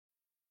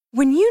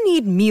When you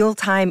need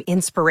mealtime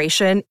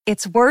inspiration,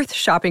 it's worth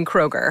shopping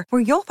Kroger,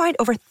 where you'll find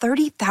over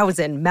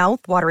 30,000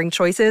 mouth-watering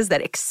choices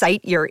that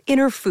excite your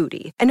inner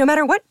foodie. And no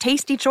matter what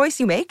tasty choice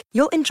you make,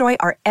 you'll enjoy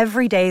our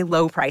everyday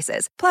low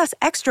prices, plus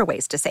extra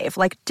ways to save,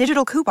 like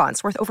digital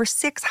coupons worth over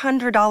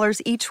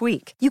 $600 each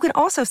week. You can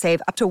also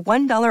save up to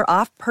 $1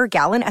 off per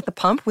gallon at the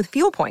pump with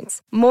fuel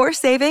points. More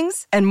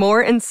savings and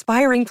more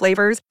inspiring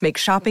flavors make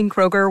shopping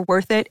Kroger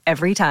worth it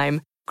every time.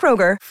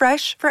 Kroger,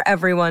 fresh for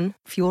everyone.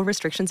 Fuel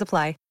restrictions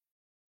apply.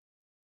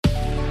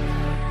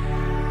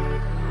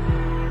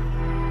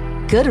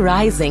 Good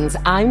risings,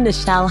 I'm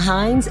Nichelle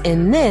Hines,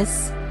 and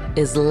this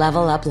is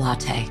Level Up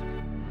Latte.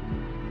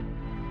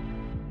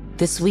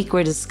 This week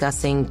we're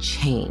discussing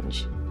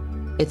change.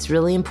 It's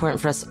really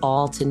important for us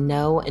all to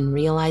know and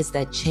realize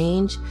that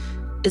change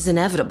is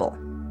inevitable.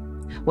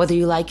 Whether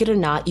you like it or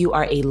not, you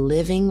are a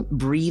living,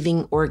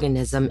 breathing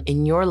organism,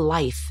 and your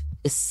life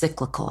is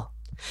cyclical.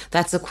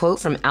 That's a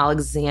quote from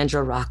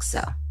Alexandra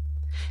Roxo.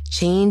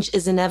 Change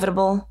is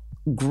inevitable,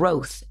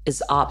 growth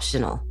is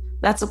optional.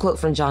 That's a quote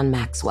from John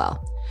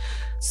Maxwell.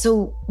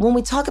 So when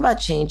we talk about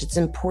change, it's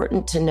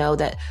important to know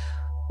that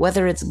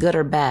whether it's good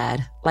or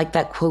bad, like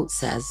that quote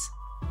says,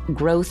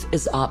 growth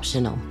is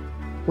optional.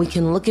 We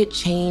can look at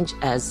change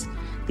as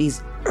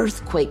these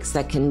earthquakes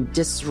that can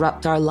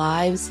disrupt our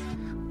lives,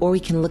 or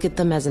we can look at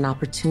them as an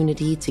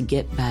opportunity to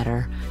get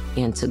better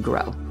and to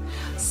grow.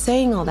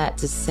 Saying all that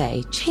to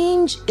say,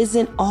 change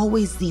isn't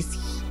always these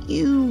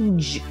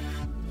huge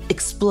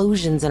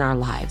explosions in our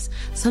lives.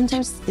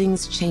 Sometimes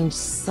things change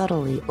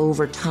subtly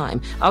over time.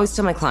 I always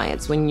tell my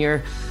clients, when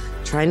you're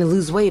trying to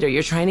lose weight or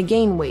you're trying to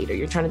gain weight or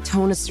you're trying to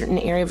tone a certain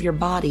area of your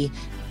body,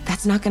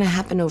 that's not going to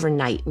happen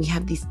overnight. We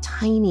have these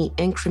tiny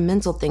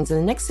incremental things, and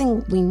the next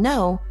thing we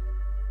know,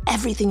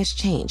 everything has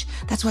changed.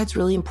 That's why it's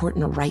really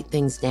important to write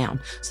things down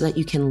so that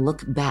you can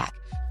look back.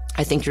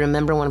 I think you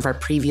remember one of our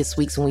previous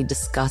weeks when we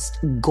discussed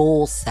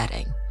goal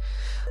setting.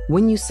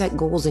 When you set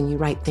goals and you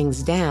write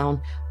things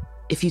down,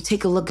 if you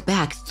take a look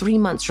back 3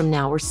 months from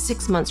now or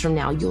 6 months from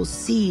now, you'll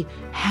see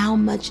how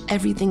much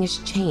everything has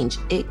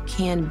changed. It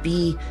can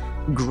be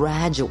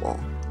gradual.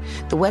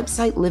 The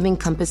website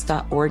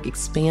livingcompass.org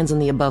expands on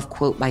the above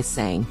quote by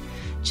saying,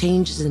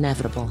 change is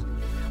inevitable.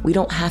 We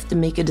don't have to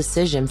make a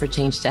decision for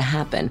change to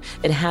happen.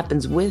 It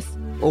happens with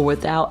or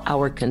without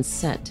our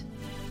consent.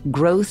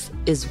 Growth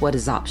is what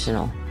is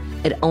optional.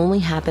 It only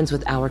happens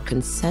with our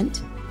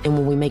consent and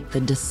when we make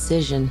the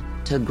decision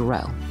to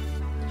grow.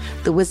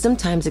 The Wisdom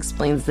Times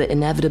explains the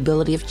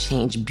inevitability of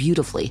change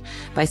beautifully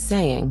by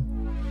saying,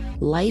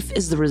 life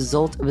is the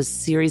result of a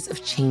series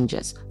of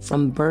changes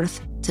from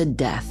birth to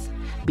death.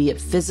 Be it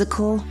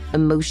physical,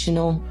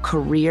 emotional,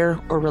 career,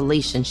 or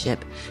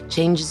relationship,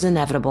 change is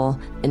inevitable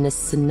and is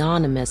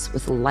synonymous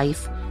with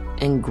life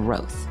and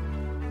growth.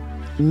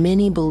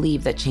 Many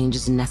believe that change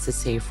is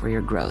necessary for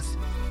your growth.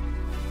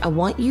 I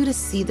want you to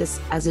see this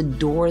as a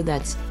door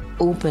that's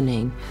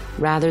opening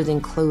rather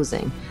than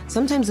closing.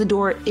 Sometimes the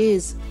door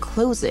is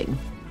closing,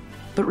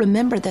 but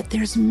remember that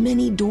there's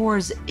many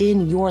doors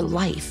in your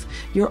life.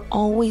 You're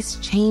always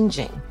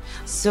changing.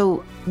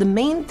 So the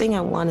main thing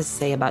I want to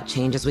say about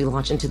change as we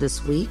launch into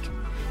this week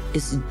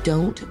is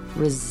don't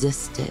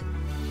resist it.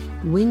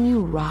 When you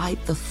ride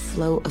the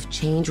flow of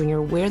change, when you're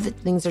aware that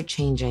things are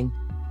changing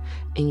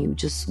and you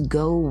just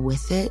go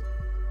with it,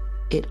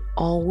 it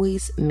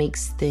always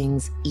makes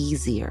things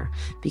easier,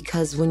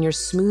 because when you're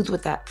smooth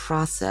with that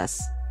process,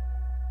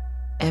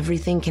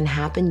 everything can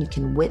happen. You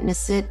can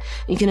witness it.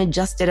 You can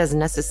adjust it as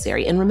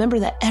necessary. And remember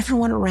that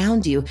everyone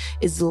around you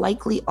is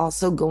likely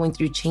also going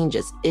through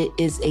changes. It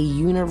is a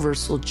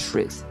universal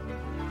truth.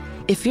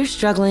 If you're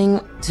struggling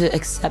to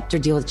accept or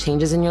deal with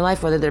changes in your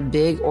life, whether they're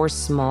big or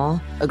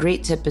small, a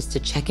great tip is to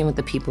check in with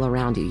the people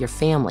around you, your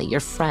family,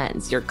 your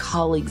friends, your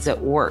colleagues at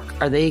work.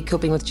 Are they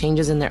coping with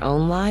changes in their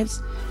own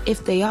lives?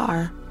 If they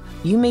are,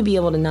 you may be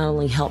able to not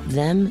only help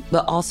them,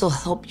 but also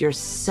help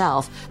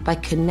yourself by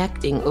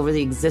connecting over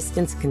the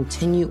existence and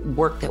continued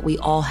work that we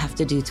all have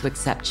to do to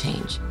accept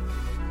change.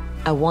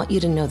 I want you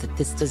to know that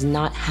this does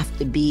not have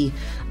to be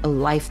a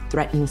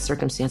life-threatening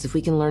circumstance. If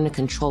we can learn to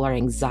control our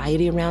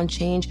anxiety around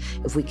change,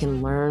 if we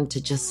can learn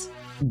to just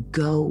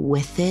go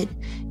with it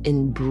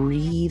and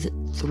breathe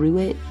through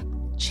it,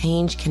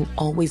 change can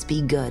always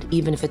be good,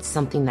 even if it's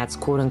something that's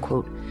quote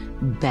unquote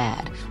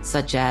bad,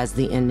 such as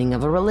the ending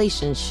of a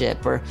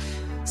relationship or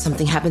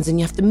something happens and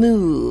you have to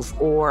move,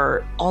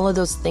 or all of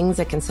those things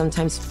that can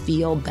sometimes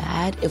feel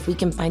bad. If we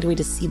can find a way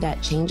to see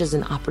that change as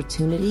an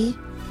opportunity,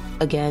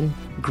 again,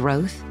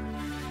 growth,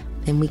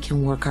 then we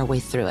can work our way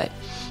through it.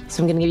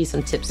 So I'm going to give you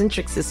some tips and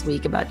tricks this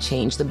week about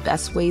change, the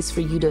best ways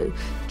for you to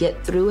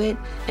get through it,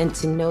 and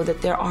to know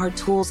that there are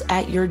tools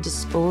at your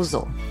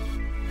disposal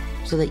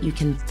so that you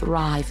can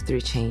thrive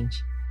through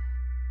change.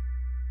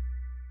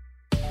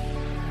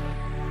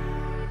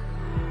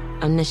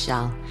 I'm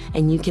Nichelle,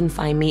 and you can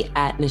find me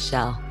at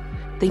Nichelle.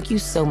 Thank you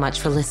so much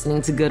for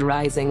listening to Good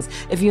Risings.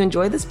 If you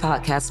enjoy this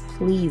podcast,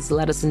 please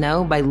let us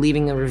know by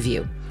leaving a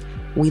review.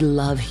 We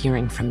love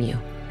hearing from you.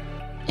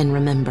 And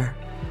remember,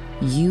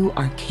 you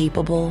are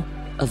capable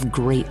of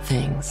great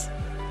things.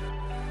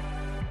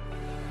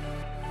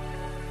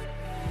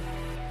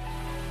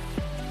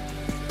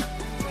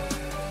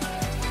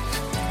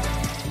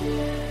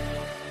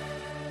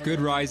 Good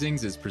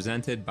Risings is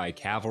presented by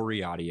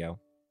Cavalry Audio.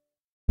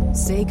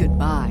 Say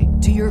goodbye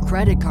to your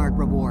credit card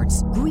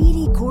rewards.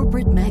 Greedy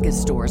corporate mega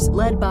stores,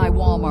 led by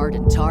Walmart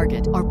and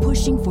Target, are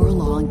pushing for a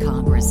law in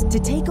Congress to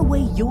take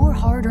away your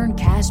hard-earned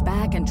cash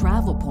back and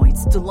travel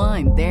points to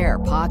line their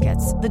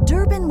pockets. The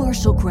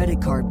Durbin-Marshall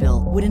credit card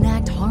bill would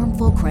enact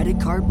harmful credit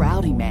card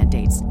routing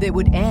mandates that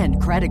would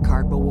end credit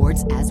card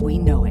rewards as we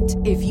know it.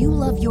 If you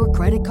love your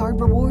credit card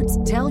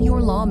rewards, tell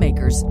your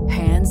lawmakers,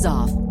 hands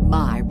off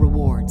my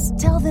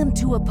rewards. Tell them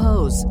to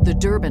oppose the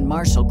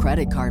Durbin-Marshall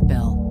credit card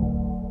bill.